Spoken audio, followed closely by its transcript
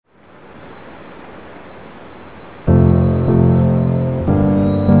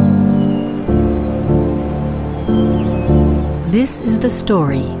This is the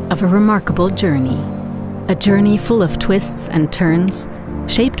story of a remarkable journey. A journey full of twists and turns,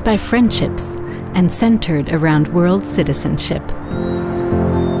 shaped by friendships and centered around world citizenship.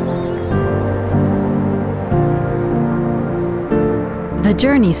 The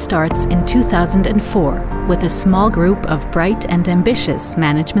journey starts in 2004 with a small group of bright and ambitious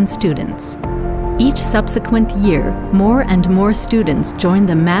management students. Each subsequent year, more and more students join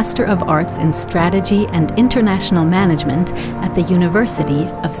the Master of Arts in Strategy and International Management at the University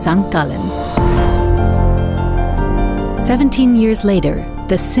of St.Gallen. 17 years later,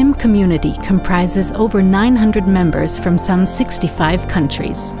 the SIM community comprises over 900 members from some 65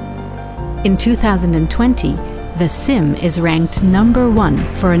 countries. In 2020, the SIM is ranked #1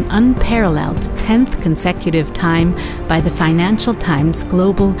 for an unparalleled 10th consecutive time by the Financial Times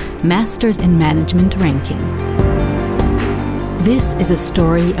Global Masters in Management ranking. This is a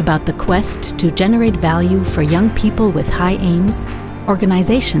story about the quest to generate value for young people with high aims,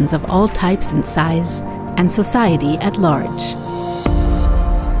 organizations of all types and size, and society at large.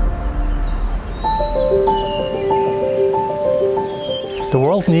 The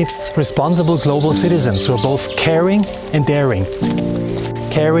world needs responsible global citizens who are both caring and daring.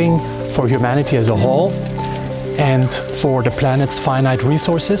 Caring for humanity as a whole and for the planet's finite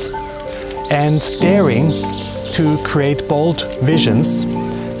resources, and daring to create bold visions,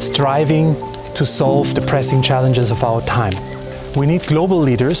 striving to solve the pressing challenges of our time. We need global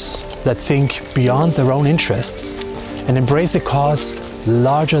leaders that think beyond their own interests and embrace a cause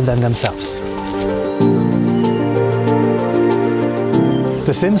larger than themselves.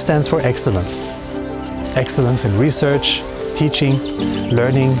 The SIM stands for excellence. Excellence in research, teaching,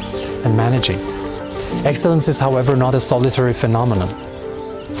 learning, and managing. Excellence is, however, not a solitary phenomenon.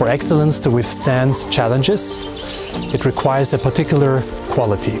 For excellence to withstand challenges, it requires a particular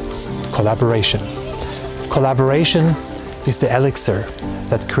quality: collaboration. Collaboration is the elixir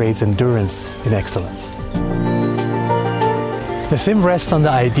that creates endurance in excellence. The SIM rests on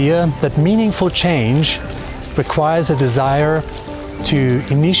the idea that meaningful change requires a desire to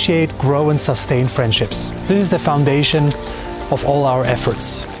initiate, grow and sustain friendships. This is the foundation of all our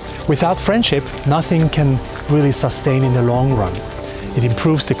efforts. Without friendship, nothing can really sustain in the long run. It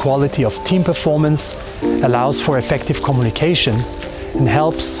improves the quality of team performance, allows for effective communication, and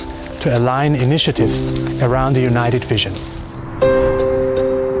helps to align initiatives around a united vision.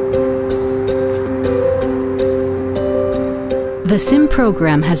 The SIM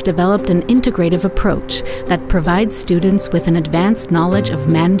program has developed an integrative approach that provides students with an advanced knowledge of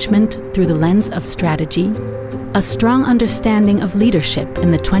management through the lens of strategy, a strong understanding of leadership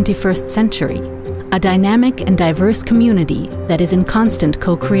in the 21st century, a dynamic and diverse community that is in constant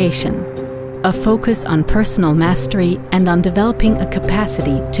co-creation, a focus on personal mastery and on developing a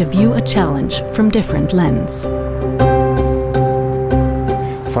capacity to view a challenge from different lenses.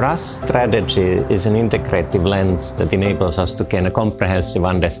 For us, strategy is an integrative lens that enables us to gain a comprehensive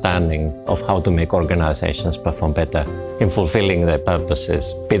understanding of how to make organizations perform better in fulfilling their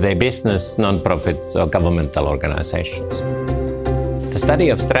purposes, be they business, non-profits, or governmental organizations. The study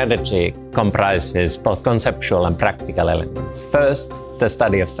of strategy comprises both conceptual and practical elements. First, the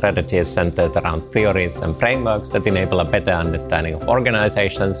study of strategy is centered around theories and frameworks that enable a better understanding of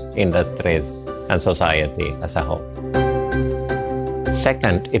organizations, industries, and society as a whole.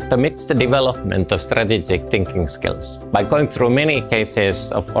 Second, it permits the development of strategic thinking skills. By going through many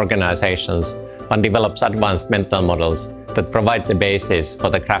cases of organizations, one develops advanced mental models that provide the basis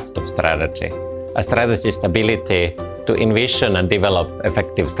for the craft of strategy. A strategist's ability to envision and develop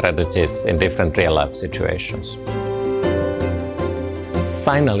effective strategies in different real-life situations.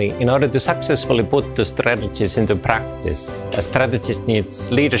 Finally, in order to successfully put the strategies into practice, a strategist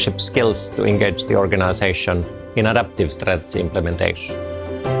needs leadership skills to engage the organization in adaptive strategy implementation.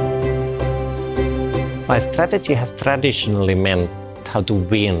 While strategy has traditionally meant how to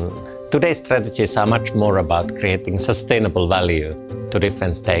win, today's strategies are much more about creating sustainable value to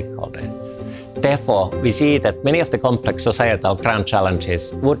different stakeholders. Therefore, we see that many of the complex societal grand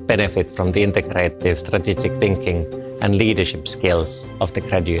challenges would benefit from the integrative strategic thinking and leadership skills of the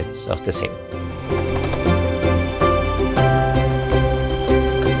graduates of the SIM.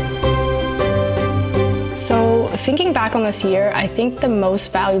 So, thinking back on this year, I think the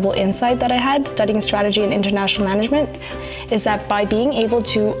most valuable insight that I had studying strategy and international management is that by being able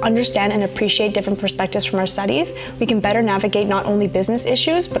to understand and appreciate different perspectives from our studies, we can better navigate not only business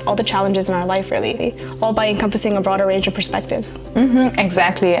issues, but all the challenges in our life, really, all by encompassing a broader range of perspectives.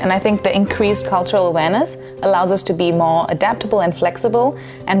 Exactly, and I think the increased cultural awareness allows us to be more adaptable and flexible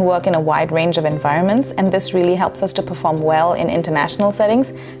and work in a wide range of environments, and this really helps us to perform well in international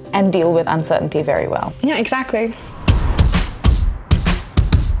settings and deal with uncertainty very well. Yeah, exactly.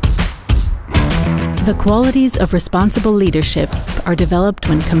 The qualities of responsible leadership are developed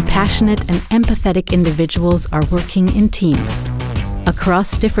when compassionate and empathetic individuals are working in teams,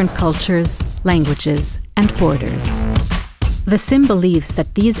 across different cultures, languages, and borders. The SIM believes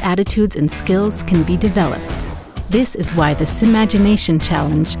that these attitudes and skills can be developed. This is why the SIM-Imagination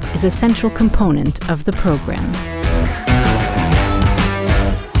Challenge is a central component of the program.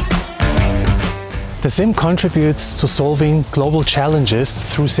 The SIM contributes to solving global challenges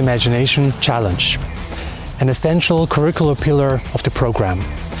through SIM-Imagination Challenge, an essential curricular pillar of the program.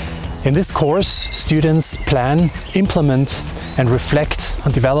 In this course, students plan, implement, and reflect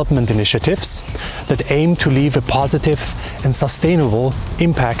on development initiatives that aim to leave a positive and sustainable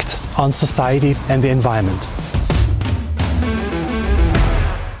impact on society and the environment.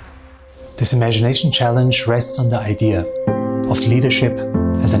 The SIM-Imagination Challenge rests on the idea of leadership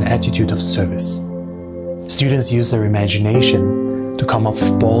as an attitude of service. Students use their imagination to come up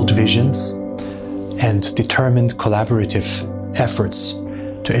with bold visions and determined collaborative efforts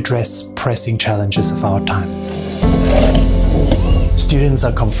to address pressing challenges of our time. Students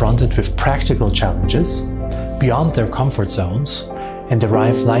are confronted with practical challenges beyond their comfort zones and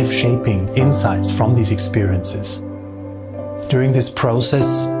derive life-shaping insights from these experiences. During this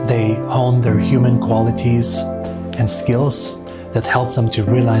process, they hone their human qualities and skills that help them to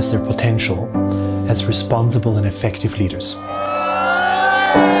realize their potential as responsible and effective leaders.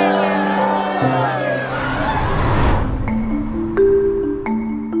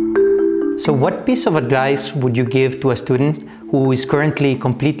 So what piece of advice would you give to a student who is currently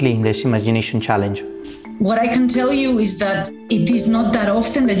completely in the SIM-Imagination Challenge? What I can tell you is that it is not that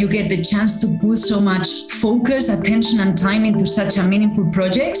often that you get the chance to put so much focus, attention, and time into such a meaningful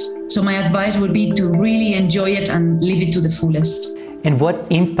project. So my advice would be to really enjoy it and live it to the fullest. And what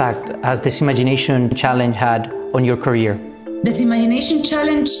impact has the SIM-Imagination Challenge had on your career? The SIM-Imagination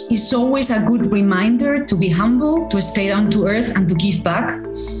Challenge is always a good reminder to be humble, to stay down to earth, and to give back.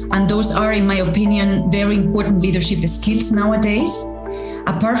 And those are, in my opinion, very important leadership skills nowadays.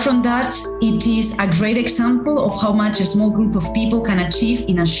 Apart from that, it is a great example of how much a small group of people can achieve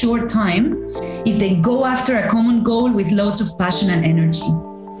in a short time if they go after a common goal with lots of passion and energy.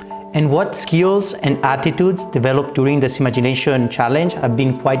 And what skills and attitudes developed during the SIM-Imagination Challenge have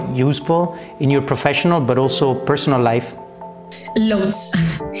been quite useful in your professional but also personal life? Loads.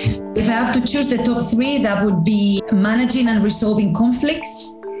 If I have to choose the top three, that would be managing and resolving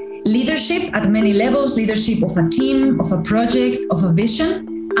conflicts, leadership at many levels, leadership of a team, of a project, of a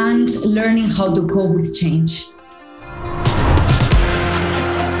vision, and learning how to cope with change.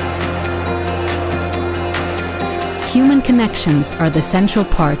 Human connections are the central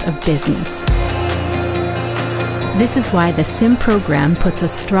part of business. This is why the SIM program puts a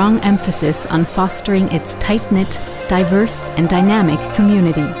strong emphasis on fostering its tight-knit, diverse, and dynamic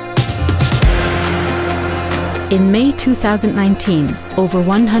community. In May 2019, over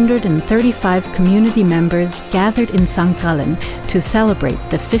 135 community members gathered in St. Gallen to celebrate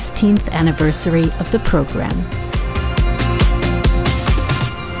the 15th anniversary of the program.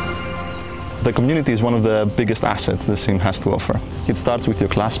 The community is one of the biggest assets the SIM has to offer. It starts with your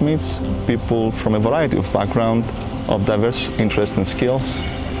classmates, people from a variety of backgrounds, of diverse interests and skills.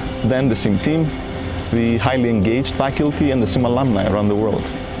 Then the SIM team, the highly engaged faculty, and the SIM alumni around the world.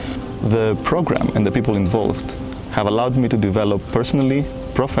 The program and the people involved have allowed me to develop personally,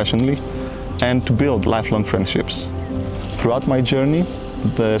 professionally, and to build lifelong friendships. Throughout my journey,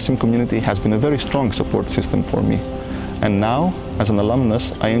 the SIM community has been a very strong support system for me. And now, as an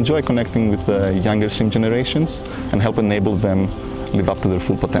alumnus, I enjoy connecting with the younger SIM generations and help enable them live up to their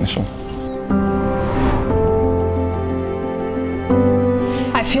full potential.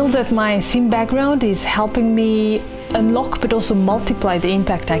 I feel that my SIM background is helping me unlock but also multiply the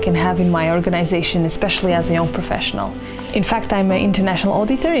impact I can have in my organization, especially as a young professional. In fact, I'm an international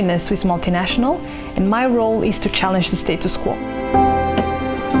auditor in a Swiss multinational, and my role is to challenge the status quo.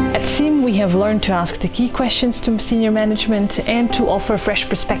 At SIM, we have learned to ask the key questions to senior management and to offer fresh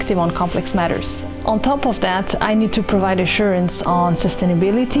perspective on complex matters. On top of that, I need to provide assurance on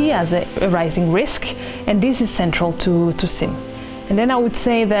sustainability as a rising risk, and this is central to SIM. And then I would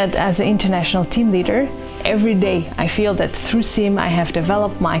say that as an international team leader, every day I feel that through SIM I have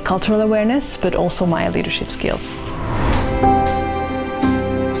developed my cultural awareness, but also my leadership skills.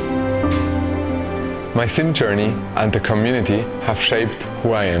 My SIM journey and the community have shaped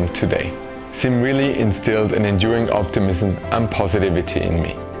who I am today. SIM really instilled an enduring optimism and positivity in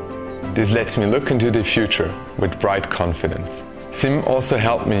me. This lets me look into the future with bright confidence. SIM also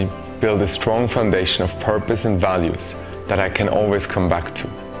helped me build a strong foundation of purpose and values that I can always come back to.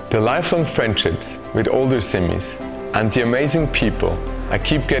 The lifelong friendships with older SIMmies and the amazing people I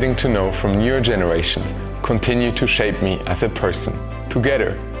keep getting to know from newer generations continue to shape me as a person.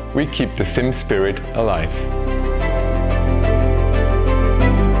 Together, we keep the SIM spirit alive.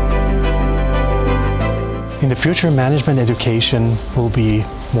 In the future, management education will be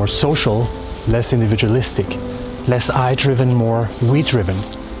more social, less individualistic, less I-driven, more we-driven.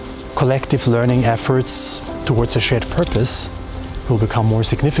 Collective learning efforts towards a shared purpose will become more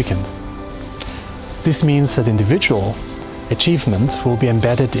significant. This means that individual achievement will be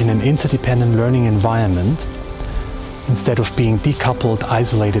embedded in an interdependent learning environment instead of being decoupled,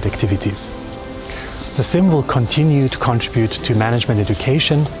 isolated activities. The SIM will continue to contribute to management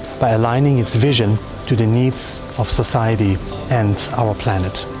education by aligning its vision to the needs of society and our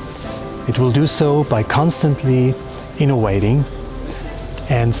planet. It will do so by constantly innovating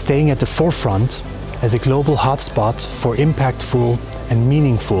and staying at the forefront as a global hotspot for impactful and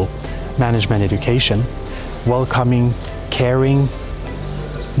meaningful management education, welcoming, caring,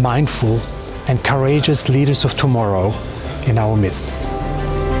 mindful, and courageous leaders of tomorrow in our midst.